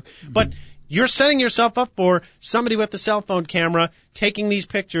want to. Mm-hmm. But you're setting yourself up for somebody with a cell phone camera taking these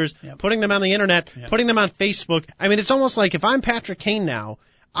pictures, putting them on the Internet, putting them on Facebook. I mean, it's almost like if I'm Patrick Kane now,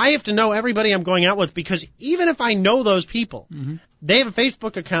 I have to know everybody I'm going out with, because even if I know those people, they have a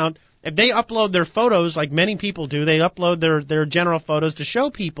Facebook account. If they upload their photos, like many people do, they upload their general photos to show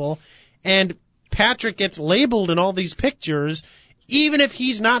people, and Patrick gets labeled in all these pictures, even if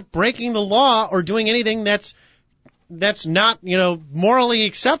he's not breaking the law or doing anything that's not, morally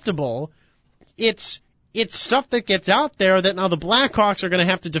acceptable. It's stuff that gets out there that now the Blackhawks are going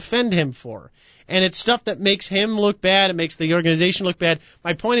to have to defend him for. And it's stuff that makes him look bad. It makes the organization look bad.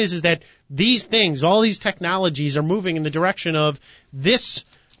 My point is that these things, all these technologies are moving in the direction of this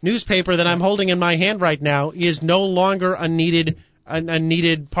newspaper that I'm holding in my hand right now is no longer a needed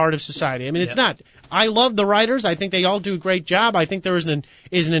part of society. I mean, it's not. I love the writers. I think they all do a great job. I think there is an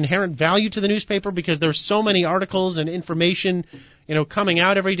inherent value to the newspaper because there's so many articles and information, coming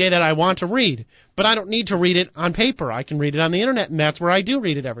out every day that I want to read. But I don't need to read it on paper. I can read it on the internet, and that's where I do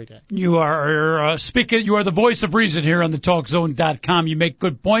read it every day. You are you are the voice of reason here on the TalkZone.com. You make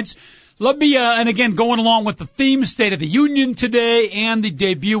good points. Let me, and again, going along with the theme, State of the Union today and the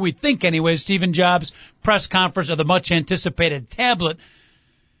debut, we think anyway, Stephen Jobs' press conference of the much-anticipated tablet.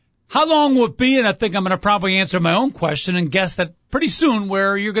 How long will it be? And I think I'm going to probably answer my own question and guess that pretty soon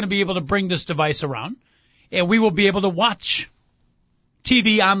where you're going to be able to bring this device around and we will be able to watch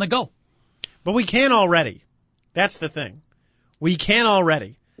TV on the go. But we can already. That's the thing. We can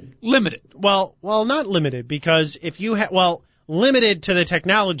already. Limited. Well, not limited, because if you limited to the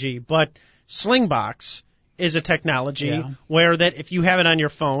technology, but Slingbox is a technology where that if you have it on your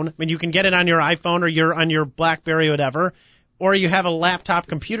phone, I mean, you can get it on your iPhone or on your BlackBerry or whatever, or you have a laptop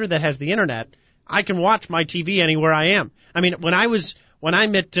computer that has the internet, I can watch my TV anywhere I am. I mean, when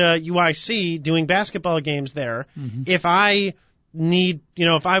I'm at UIC doing basketball games there, if I need,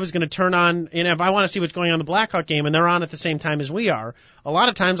 if I was going to turn on, if I want to see what's going on in the Blackhawk game and they're on at the same time as we are, a lot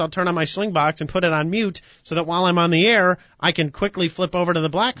of times I'll turn on my Slingbox and put it on mute so that while I'm on the air, I can quickly flip over to the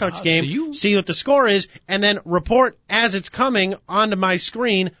Blackhawks game, see what the score is, and then report as it's coming onto my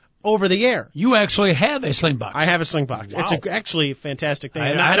screen over the air. You actually have a Slingbox. I have a Slingbox. Wow. It's actually a fantastic thing.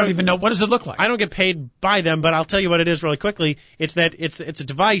 I don't even know. What does it look like? I don't get paid by them, but I'll tell you what it is really quickly. It's a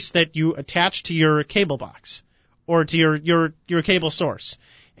device that you attach to your cable box or to your cable source.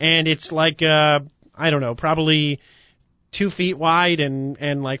 And it's like, probably 2 feet wide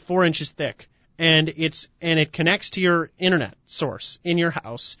and like 4 inches thick. And it connects to your internet source in your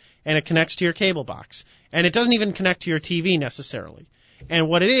house, and it connects to your cable box. And it doesn't even connect to your TV necessarily. And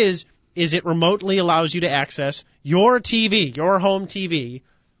what it is it remotely allows you to access your TV, your home TV,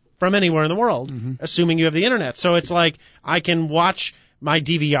 from anywhere in the world, assuming you have the internet. So it's like I can watch my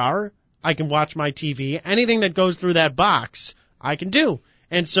DVR, I can watch my TV, anything that goes through that box, I can do.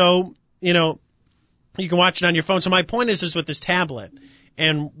 And so, you can watch it on your phone. So my point is with this tablet,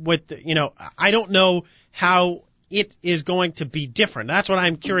 and with, I don't know how it is going to be different. That's what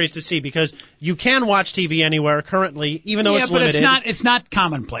I'm curious to see, because you can watch TV anywhere currently, even though it's limited. But it's not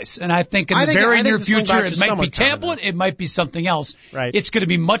commonplace. And I think in the very near future, it might be tablet, it might be something else. Right. It's going to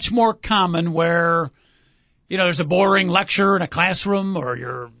be much more common where, there's a boring lecture in a classroom, or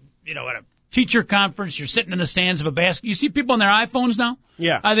you're, at a teacher conference, you're sitting in the stands of a basket. You see people on their iPhones now?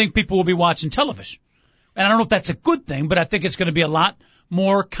 Yeah. I think people will be watching television. And I don't know if that's a good thing, but I think it's going to be a lot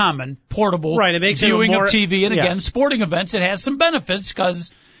more common, portable viewing of TV. And again, sporting events, it has some benefits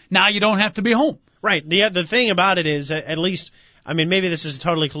because now you don't have to be home. Right. The thing about it is, at least, maybe this is a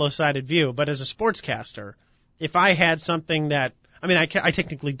totally close-sided view, but as a sportscaster, if I had something that, I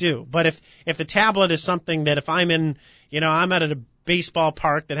technically do, but if the tablet is something that if I'm in, I'm at a baseball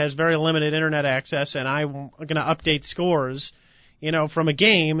park that has very limited internet access and I'm going to update scores, from a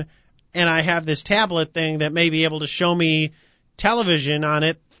game, and I have this tablet thing that may be able to show me television on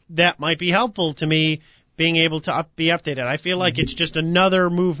it, that might be helpful to me being able to be updated. I feel like it's just another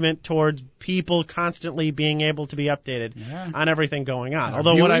movement towards people constantly being able to be updated on everything going on.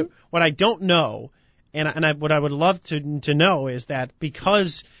 Although what I don't know, and what I would love to know is that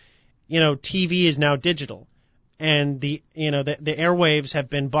because TV is now digital, and the airwaves have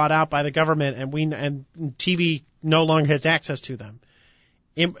been bought out by the government, and TV no longer has access to them.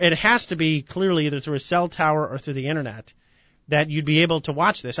 It has to be clearly either through a cell tower or through the internet that you'd be able to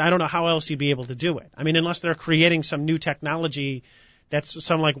watch this. I don't know how else you'd be able to do it. Unless they're creating some new technology that's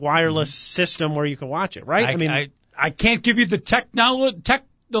some like wireless system where you can watch it, right? I can't give you the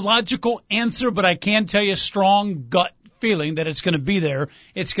technological answer, but I can tell you a strong gut feeling that it's going to be there.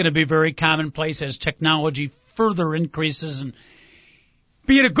 It's going to be very commonplace as technology further increases, and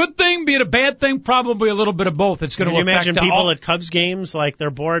be it a good thing, be it a bad thing, probably a little bit of both. It's going to affect. Can you imagine people at Cubs games, like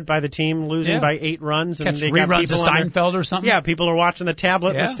they're bored by the team losing by 8 runs, and catch they reruns got of Seinfeld or something? Yeah, people are watching the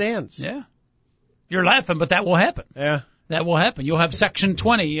tablet in the stands. Yeah, you're laughing, but that will happen. Yeah. that will happen. You'll have Section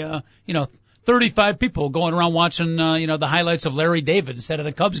 20, 35 people going around watching, the highlights of Larry David instead of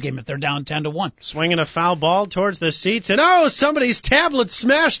the Cubs game if they're down 10-1. Swinging a foul ball towards the seats, and somebody's tablet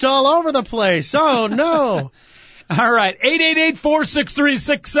smashed all over the place. Oh, no. All right,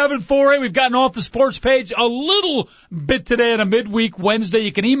 888-463-6748. We've gotten off the sports page a little bit today on a midweek Wednesday.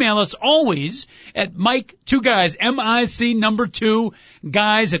 You can email us always at Mike, 2 guys, MIC number 2,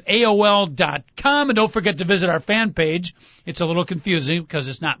 guys at AOL.com. And don't forget to visit our fan page. It's a little confusing because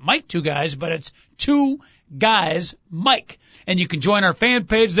it's not Mike, 2 guys, but it's 2 guys, Mike. And you can join our fan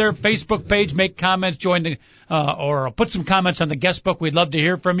page there, Facebook page, make comments, or put some comments on the guest book. We'd love to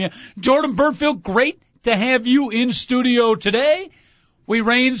hear from you. Jordan Burnfield, great to have you in studio today. We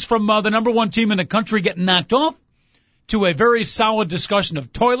range from the number 1 team in the country getting knocked off to a very solid discussion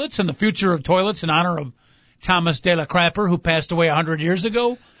of toilets and the future of toilets in honor of Thomas De La Crapper, who passed away 100 years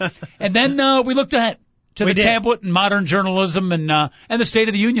ago. And then we looked ahead to the tablet and modern journalism and the State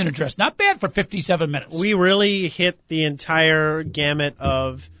of the Union address. Not bad for 57 minutes. We really hit the entire gamut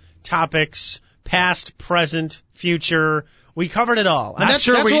of topics, past, present, future. We covered it all. And I'm not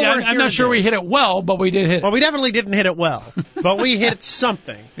sure we hit it well, but we did hit it. Well, we definitely didn't hit it well, but we hit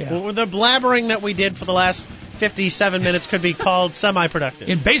something. Yeah. Well, the blabbering that we did for the last 57 minutes could be called semi-productive.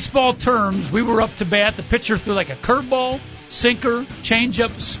 In baseball terms, we were up to bat. The pitcher threw like a curveball, sinker,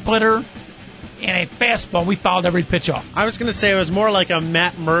 changeup, splitter, and a fastball. We fouled every pitch off. I was going to say it was more like a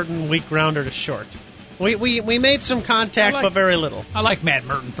Matt Merton weak grounder to short. We made some contact, but very little. I like Matt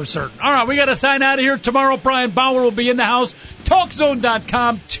Merton for certain. All right, we got to sign out of here. Tomorrow, Brian Bauer will be in the house.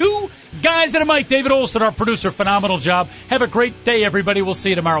 TalkZone.com. 2 guys and a mic. David Olson, our producer. Phenomenal job. Have a great day, everybody. We'll see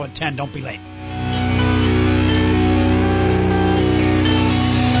you tomorrow at 10. Don't be late.